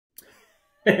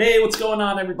Hey, what's going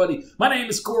on, everybody? My name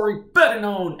is Corey, better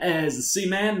known as the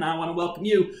C-Man, and I want to welcome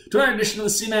you to another edition of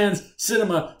the C-Man's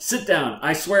Cinema Sit-Down.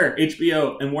 I swear,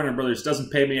 HBO and Warner Brothers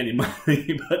doesn't pay me any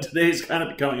money, but today's kind of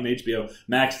becoming an HBO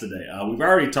Max today. We've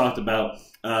already talked about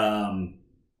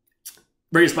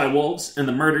Raised by Wolves and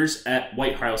the Murders at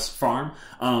White House Farm.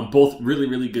 Both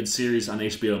really good series on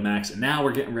HBO Max. And now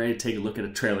we're getting ready to take a look at a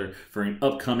trailer for an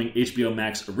upcoming HBO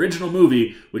Max original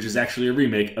movie, which is actually a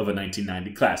remake of a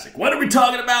 1990 classic. What are we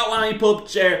talking about? Why don't you pull up a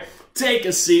chair, take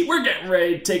a seat. We're getting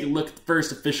ready to take a look at the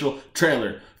first official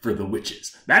trailer for The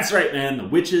Witches. That's right, man. The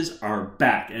Witches are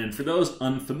back. And for those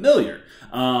unfamiliar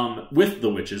with The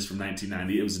Witches from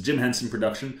 1990, it was a Jim Henson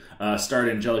production. Starred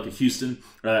Angelica Houston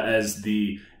as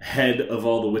the head of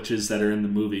all the witches that are in the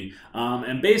movie.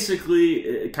 And basically,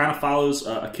 it kind of follows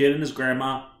a kid and his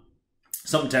grandma.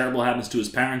 Something terrible happens to his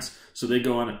parents, so they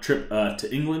go on a trip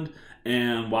to England.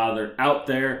 And while they're out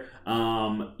there,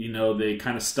 they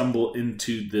kind of stumble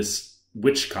into this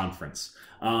witch conference.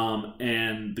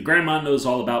 And the grandma knows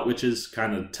all about witches,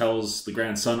 kind of tells the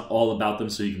grandson all about them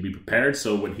so he can be prepared.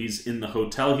 So when he's in the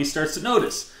hotel, he starts to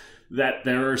notice that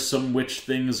there are some witch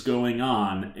things going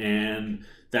on. And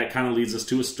that kind of leads us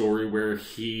to a story where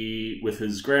he, with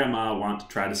his grandma, want to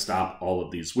try to stop all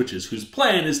of these witches, whose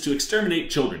plan is to exterminate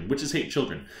children. Witches hate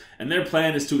children. And their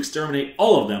plan is to exterminate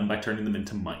all of them by turning them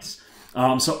into mice.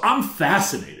 So I'm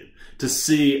fascinated to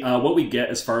see what we get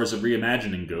as far as a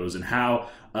reimagining goes and how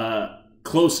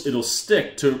close it'll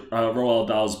stick to Roald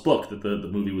Dahl's book that the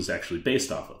movie was actually based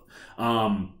off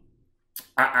of.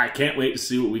 I can't wait to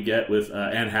see what we get with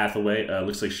Anne Hathaway.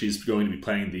 Looks like she's going to be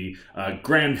playing the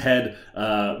grand head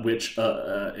witch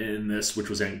in this, which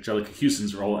was Angelica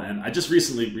Houston's role. And I just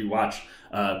recently rewatched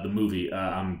the movie.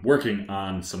 I'm working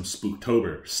on some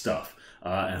Spooktober stuff.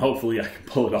 And hopefully I can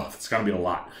pull it off. It's going to be a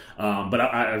lot. But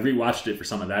I rewatched it for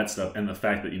some of that stuff. And the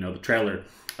fact that, the trailer,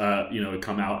 it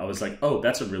come out, I was like, oh,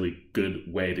 that's a really good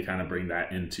way to kind of bring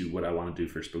that into what I want to do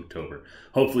for Spooktober.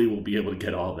 Hopefully we'll be able to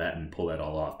get all that and pull that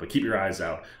all off. But keep your eyes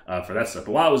out for that stuff.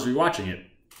 But while I was rewatching it,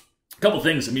 a couple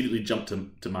things immediately jumped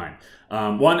to mind.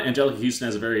 One, Angelica Houston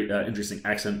has a very interesting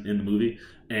accent in the movie.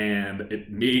 And it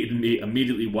made me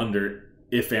immediately wonder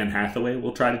if Anne Hathaway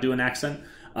will try to do an accent.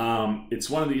 It's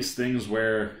one of these things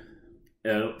where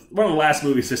one of the last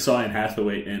movies I saw Anne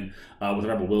Hathaway in with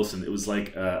Rebel Wilson, it was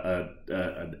like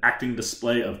an acting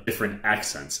display of different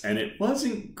accents, and it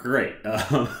wasn't great.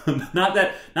 Not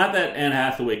that Anne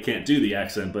Hathaway can't do the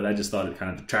accent, but I just thought it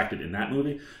kind of detracted in that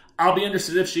movie. I'll be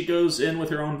interested if she goes in with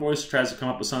her own voice, tries to come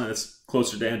up with something that's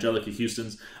closer to Angelica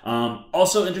Houston's.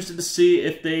 Also interested to see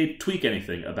if they tweak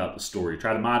anything about the story,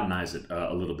 try to modernize it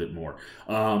a little bit more.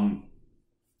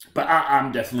 But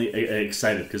I'm definitely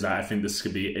excited because I think this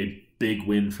could be a big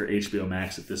win for HBO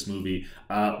Max if this movie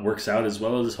works out as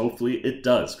well as hopefully it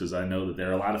does, because I know that there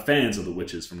are a lot of fans of The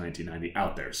Witches from 1990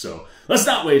 out there. So let's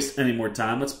not waste any more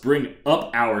time. Let's bring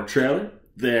up our trailer.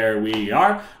 There we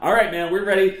are. All right, man, we're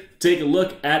ready to take a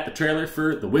look at the trailer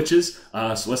for The Witches.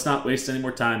 So let's not waste any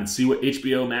more time and see what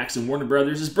HBO Max and Warner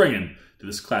Brothers is bringing to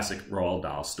this classic Roald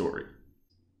Dahl story.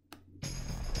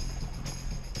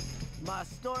 My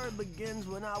story begins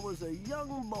when I was a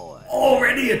young boy.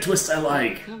 Already a twist I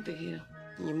like. Come to here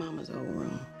in your mama's old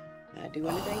room. I'd do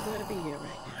anything for her to be here right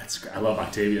now. That's great. I love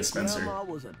Octavia Spencer. Grandma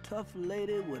was a tough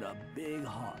lady with a big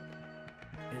heart.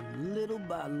 And little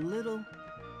by little,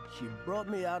 she brought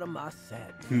me out of my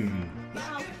sadness.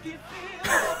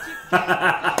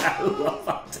 I love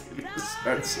Octavia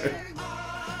Spencer.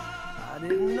 I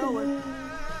didn't know it.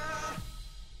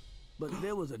 But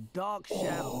there was a dark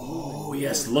shadow. Oh,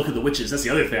 yes, look at the witches. That's the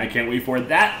other thing I can't wait for.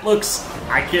 That looks...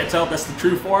 I can't tell if that's the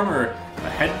true form or a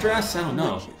headdress. I don't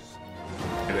know.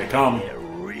 Here they come.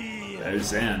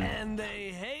 There's Anne. And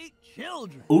they hate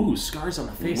children. Ooh, scars on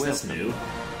the face. That's new.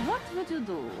 What would you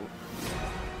do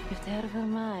if there were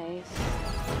mice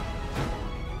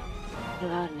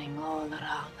running all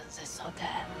around the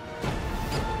Sitdown?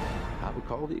 I would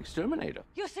call the exterminator.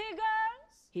 You see, girls?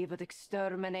 He would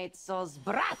exterminate those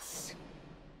brats.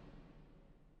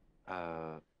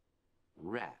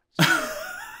 Rats.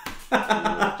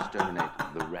 Exterminate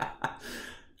the rat.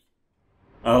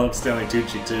 I love Stanley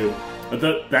Tucci, too. But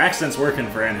the accent's working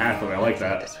for Anne Hathaway. I like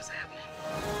that. This was happening.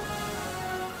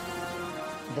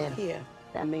 Then here,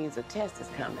 that means a test is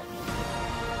coming.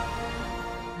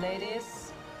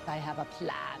 Ladies, I have a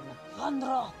plan.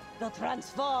 Andro, to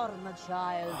transform a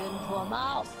child into a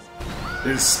mouse.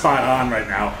 This is spot on right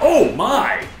now. Oh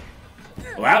my!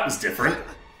 Well, that was different.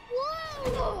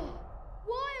 Whoa!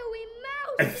 Why are we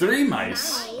mouse? And 3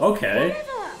 mice. Okay.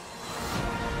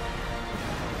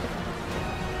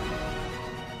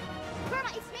 Grandma,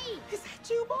 it's me. Is that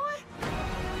you, boy?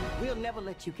 We'll never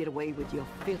let you get away with your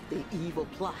filthy, evil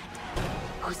plot.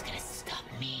 Who's gonna stop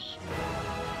me?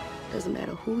 Doesn't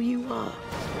matter who you are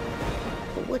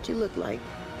or what you look like,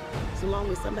 so long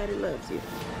as somebody loves you.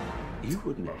 You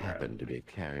wouldn't happen to be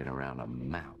carrying around a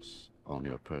mouse on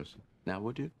your person, now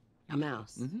would you? A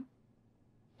mouse? Mm-hmm.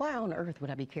 Why on earth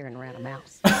would I be carrying around a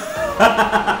mouse?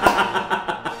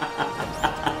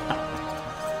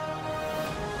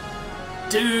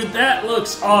 Dude, that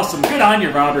looks awesome. Good on you,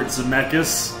 Robert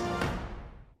Zemeckis.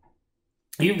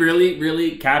 He really,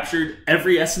 really captured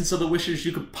every essence of the wishes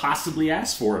you could possibly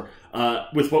ask for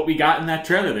with what we got in that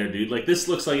trailer there, dude. Like, this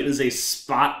looks like it is a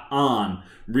spot-on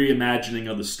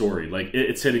reimagining of the story. Like,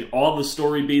 it's hitting all the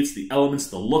story beats, the elements,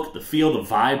 the look, the feel, the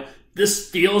vibe. This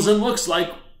feels and looks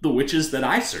like the witches that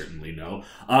I certainly know.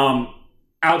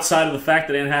 Outside of the fact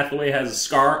that Anne Hathaway has a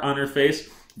scar on her face,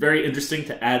 very interesting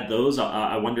to add those.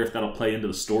 I wonder if that'll play into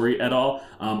the story at all.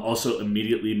 Also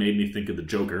immediately made me think of the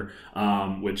Joker,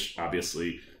 which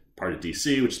obviously part of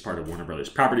DC, which is part of Warner Brothers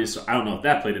properties, so I don't know if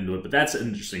that played into it, but that's an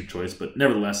interesting choice, but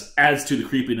nevertheless adds to the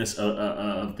creepiness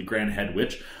of the Grand Head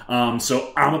Witch.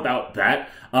 So I'm about that.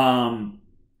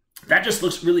 That just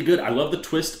looks really good. I love the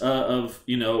twist of,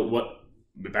 you know, what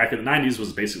back in the 90s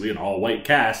was basically an all-white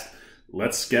cast.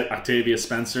 Let's get Octavia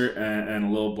Spencer and a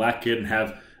little black kid and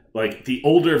have like the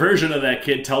older version of that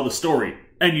kid tell the story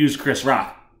and use Chris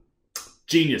Rock.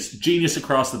 Genius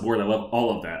across the board. I love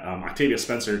all of that. Octavia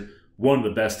Spencer, one of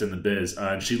the best in the biz.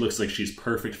 And she looks like she's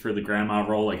perfect for the grandma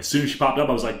role. Like, as soon as she popped up,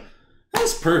 I was like,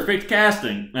 that's perfect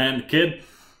casting. And kid,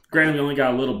 granted, we only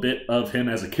got a little bit of him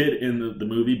as a kid in the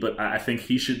movie, but I think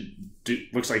he should do,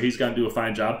 looks like he's going to do a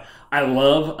fine job. I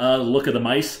love the look of the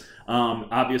mice.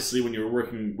 Obviously, when you were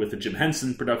working with the Jim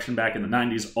Henson production back in the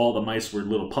 90s, all the mice were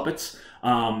little puppets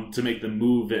to make them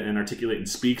move and articulate and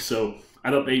speak. So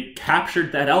I thought they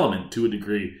captured that element to a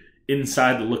degree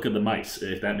inside the look of the mice,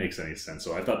 if that makes any sense.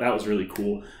 So I thought that was really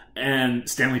cool. And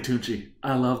Stanley Tucci,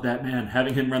 I love that man.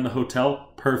 Having him run the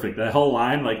hotel, perfect. That whole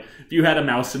line, like, if you had a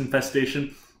mouse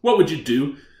infestation, what would you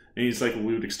do? And he's like, well,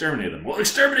 we would exterminate them. Well,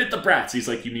 exterminate the brats. He's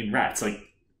like, you mean rats? Like,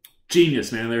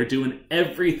 genius, man. They're doing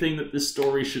everything that this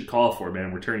story should call for,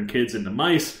 man. We're turning kids into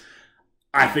mice.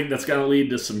 I think that's going to lead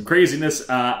to some craziness.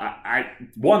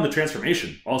 The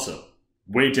transformation also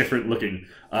way different looking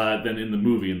than in the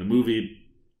movie. In the movie,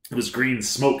 it was green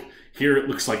smoke. Here it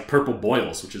looks like purple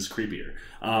boils, which is creepier.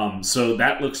 So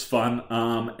that looks fun.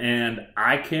 And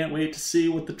I can't wait to see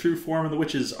what the true form of the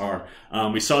witches are.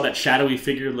 We saw that shadowy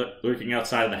figure lurking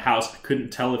outside of the house. I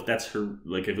couldn't tell if that's her,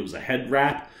 like if it was a head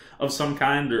wrap of some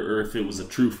kind or if it was a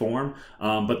true form.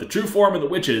 But the true form of the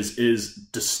witches is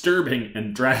disturbing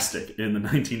and drastic in the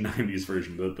 1990s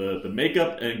version. The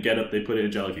makeup and getup they put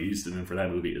Angelica Houston in for that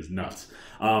movie is nuts.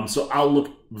 So I'll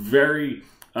look very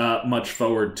much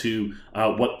forward to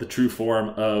what the true form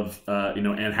of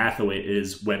Anne Hathaway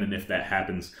is when and if that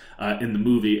happens in the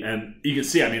movie. And you can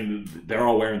see, I mean, they're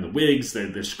all wearing the wigs,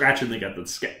 they're scratching, they got the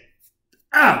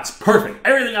it's perfect.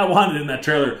 Everything I wanted in that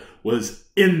trailer was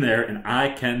in there, and I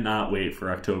cannot wait for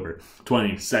October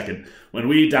 22nd when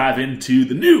we dive into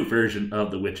the new version of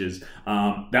The Witches.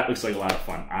 That looks like a lot of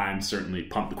fun. I'm certainly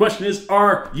pumped. The question is,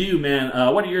 are you,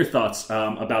 man? What are your thoughts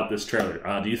about this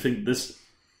trailer? Do you think this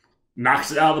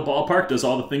knocks it out of the ballpark, does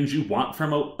all the things you want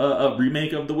from a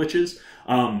remake of The Witches?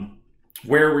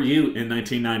 Where were you in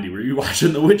 1990? Were you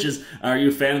watching The Witches? Are you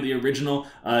a fan of the original?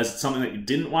 Is it something that you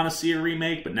didn't want to see a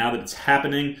remake, but now that it's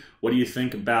happening, what do you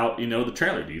think about, the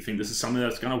trailer? Do you think this is something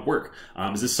that's going to work?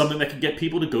 Is this something that could get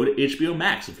people to go to HBO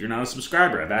Max if you're not a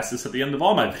subscriber? I've asked this at the end of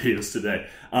all my videos today.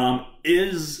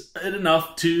 Is it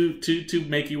enough to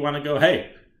make you want to go,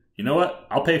 hey, you know what?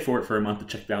 I'll pay for it for a month to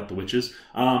check out The Witches.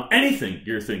 Anything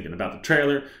you're thinking about the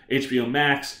trailer, HBO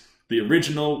Max, the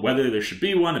original, whether there should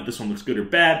be one, if this one looks good or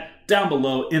bad, down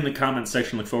below in the comments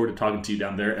section. Look forward to talking to you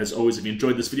down there. As always, if you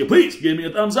enjoyed this video, please give me a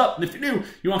thumbs up. And if you're new,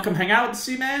 you want to come hang out with the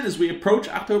C-Man as we approach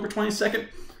October 22nd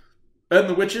and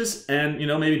The Witches, and,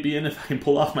 maybe be in if I can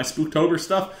pull off my Spooktober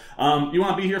stuff. You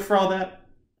want to be here for all that?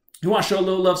 You want to show a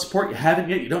little love support? You haven't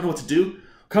yet? You don't know what to do?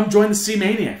 Come join the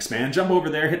C-Maniacs, man. Jump over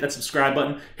there, hit that subscribe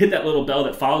button, hit that little bell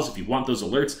that follows if you want those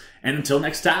alerts. And until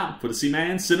next time, for the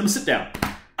C-Man, Cinema Sit Down.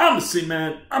 I'm the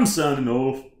C-Man. I'm signing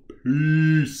off.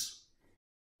 Peace.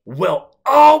 Well,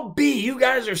 you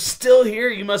guys are still here.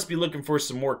 You must be looking for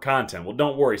some more content. Well,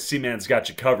 don't worry. C-Man's got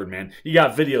you covered, man. You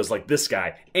got videos like this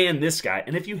guy and this guy.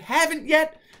 And if you haven't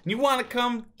yet, and you want to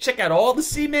come check out all the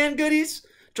C-Man goodies,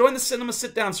 join the Cinema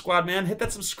Sit Down squad, man. Hit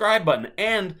that subscribe button.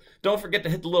 And don't forget to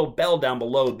hit the little bell down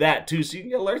below that, too, so you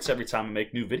can get alerts every time I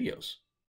make new videos.